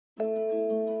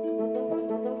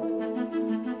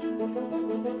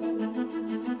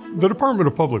The Department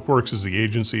of Public Works is the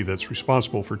agency that's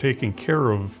responsible for taking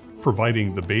care of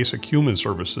providing the basic human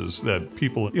services that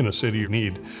people in a city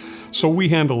need. So we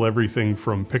handle everything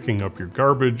from picking up your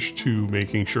garbage to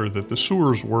making sure that the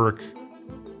sewers work.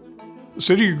 The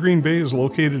City of Green Bay is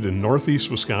located in northeast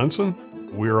Wisconsin.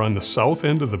 We're on the south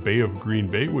end of the Bay of Green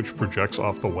Bay, which projects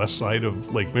off the west side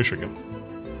of Lake Michigan.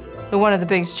 One of the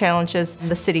biggest challenges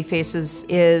the city faces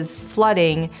is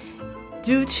flooding.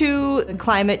 Due to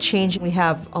climate change, we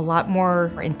have a lot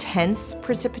more intense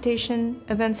precipitation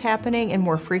events happening and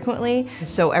more frequently.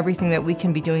 So everything that we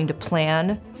can be doing to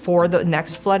plan for the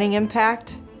next flooding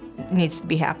impact needs to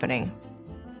be happening.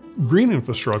 Green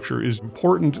infrastructure is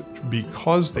important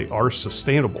because they are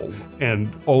sustainable.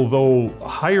 And although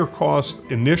higher cost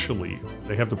initially,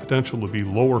 they have the potential to be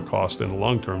lower cost in the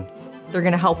long term. They're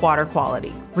going to help water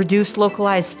quality, reduce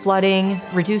localized flooding,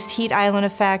 reduced heat island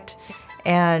effect,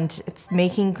 and it's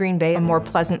making Green Bay a more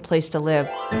pleasant place to live.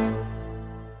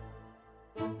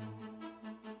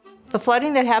 The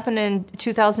flooding that happened in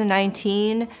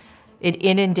 2019, it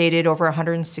inundated over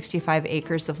 165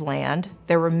 acres of land.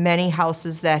 There were many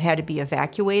houses that had to be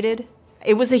evacuated.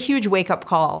 It was a huge wake-up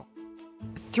call.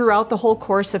 Throughout the whole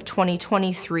course of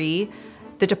 2023,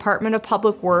 the Department of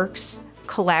Public Works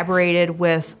collaborated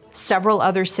with several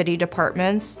other city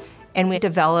departments, and we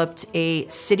developed a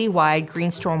citywide green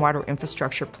stormwater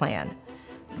infrastructure plan.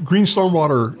 Green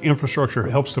stormwater infrastructure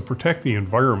helps to protect the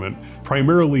environment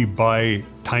primarily by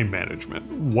time management.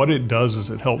 What it does is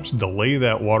it helps delay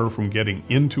that water from getting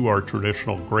into our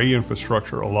traditional gray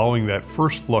infrastructure, allowing that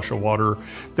first flush of water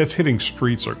that's hitting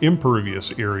streets or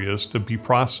impervious areas to be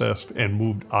processed and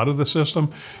moved out of the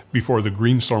system before the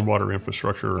green stormwater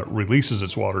infrastructure releases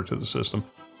its water to the system.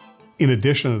 In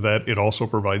addition to that, it also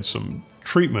provides some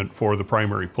treatment for the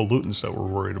primary pollutants that we're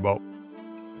worried about.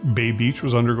 Bay Beach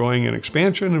was undergoing an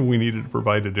expansion and we needed to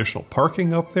provide additional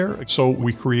parking up there. So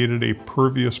we created a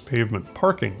pervious pavement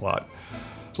parking lot.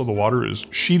 So the water is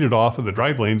sheeted off of the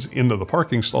drive lanes into the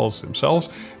parking stalls themselves,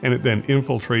 and it then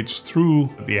infiltrates through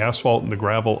the asphalt and the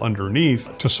gravel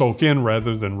underneath to soak in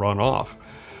rather than run off.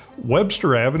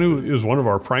 Webster Avenue is one of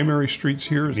our primary streets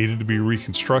here. It needed to be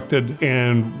reconstructed,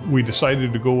 and we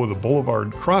decided to go with a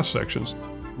boulevard cross sections.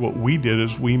 What we did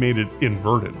is we made it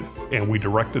inverted, and we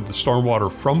directed the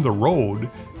stormwater from the road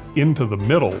into the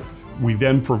middle. We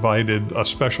then provided a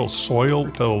special soil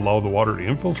to allow the water to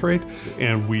infiltrate,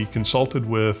 and we consulted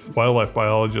with wildlife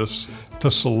biologists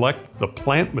to select the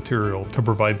plant material to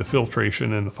provide the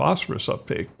filtration and the phosphorus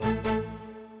uptake.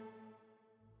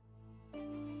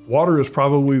 Water is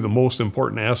probably the most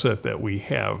important asset that we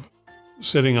have.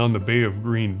 Sitting on the Bay of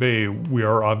Green Bay, we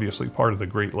are obviously part of the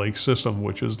Great Lakes system,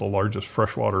 which is the largest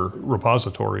freshwater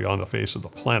repository on the face of the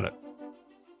planet.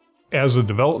 As the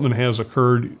development has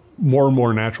occurred, more and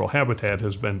more natural habitat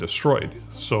has been destroyed.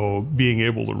 So being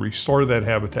able to restore that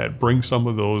habitat, bring some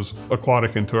of those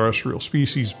aquatic and terrestrial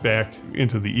species back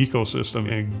into the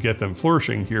ecosystem and get them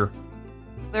flourishing here.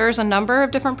 There's a number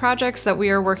of different projects that we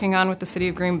are working on with the City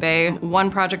of Green Bay. One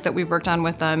project that we've worked on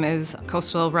with them is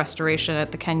coastal restoration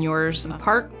at the Ken Euers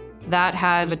Park. That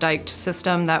had a diked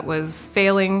system that was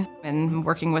failing, and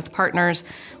working with partners,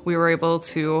 we were able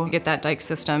to get that dike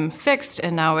system fixed,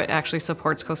 and now it actually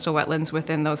supports coastal wetlands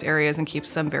within those areas and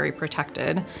keeps them very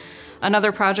protected.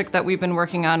 Another project that we've been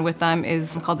working on with them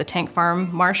is called the Tank Farm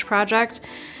Marsh Project.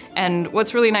 And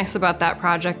what's really nice about that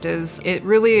project is it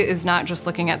really is not just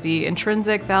looking at the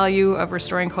intrinsic value of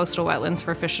restoring coastal wetlands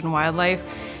for fish and wildlife.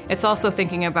 It's also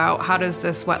thinking about how does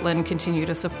this wetland continue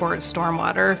to support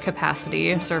stormwater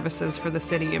capacity services for the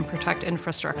city and protect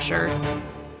infrastructure.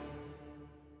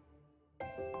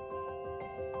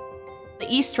 The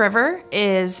East River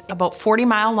is about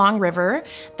 40-mile long river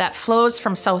that flows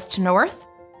from south to north.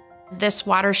 This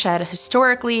watershed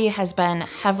historically has been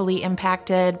heavily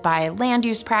impacted by land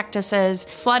use practices,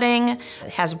 flooding,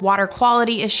 has water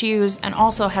quality issues, and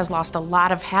also has lost a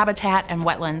lot of habitat and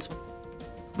wetlands.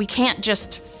 We can't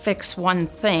just fix one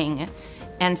thing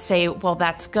and say, well,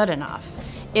 that's good enough.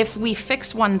 If we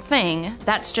fix one thing,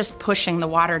 that's just pushing the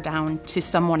water down to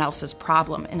someone else's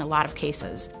problem in a lot of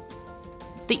cases.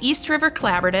 The East River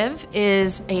Collaborative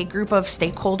is a group of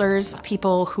stakeholders,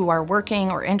 people who are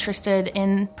working or interested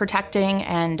in protecting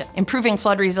and improving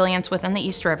flood resilience within the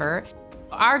East River.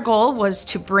 Our goal was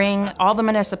to bring all the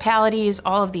municipalities,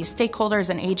 all of these stakeholders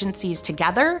and agencies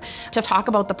together to talk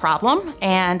about the problem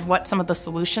and what some of the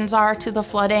solutions are to the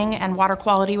flooding and water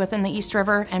quality within the East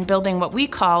River, and building what we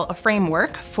call a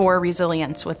framework for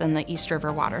resilience within the East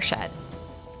River watershed.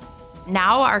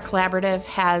 Now our collaborative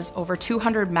has over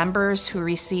 200 members who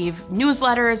receive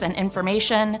newsletters and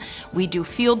information. We do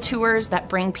field tours that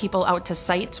bring people out to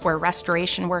sites where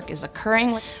restoration work is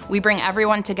occurring. We bring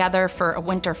everyone together for a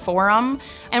winter forum,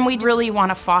 and we really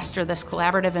want to foster this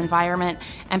collaborative environment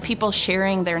and people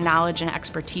sharing their knowledge and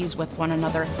expertise with one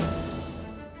another.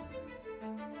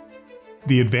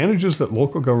 The advantages that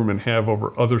local government have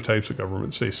over other types of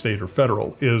government, say state or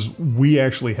federal, is we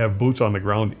actually have boots on the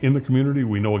ground in the community.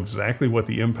 We know exactly what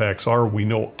the impacts are. We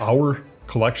know our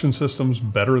collection systems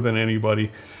better than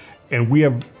anybody, and we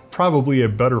have probably a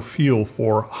better feel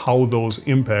for how those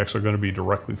impacts are going to be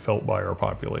directly felt by our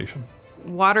population.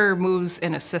 Water moves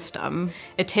in a system.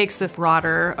 It takes this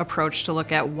broader approach to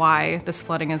look at why this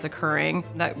flooding is occurring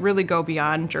that really go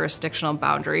beyond jurisdictional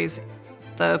boundaries.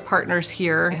 The partners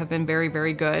here have been very,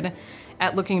 very good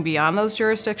at looking beyond those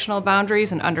jurisdictional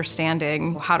boundaries and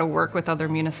understanding how to work with other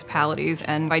municipalities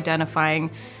and identifying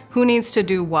who needs to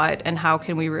do what and how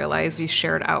can we realize these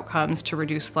shared outcomes to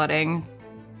reduce flooding.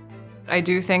 I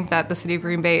do think that the City of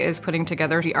Green Bay is putting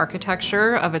together the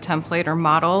architecture of a template or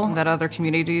model that other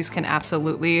communities can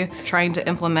absolutely trying to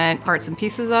implement parts and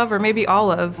pieces of, or maybe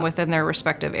all of, within their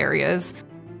respective areas.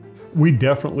 We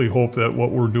definitely hope that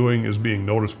what we're doing is being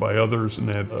noticed by others, and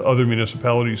that other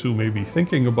municipalities who may be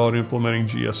thinking about implementing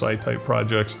GSI-type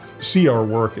projects see our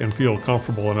work and feel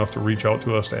comfortable enough to reach out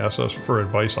to us to ask us for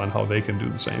advice on how they can do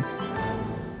the same.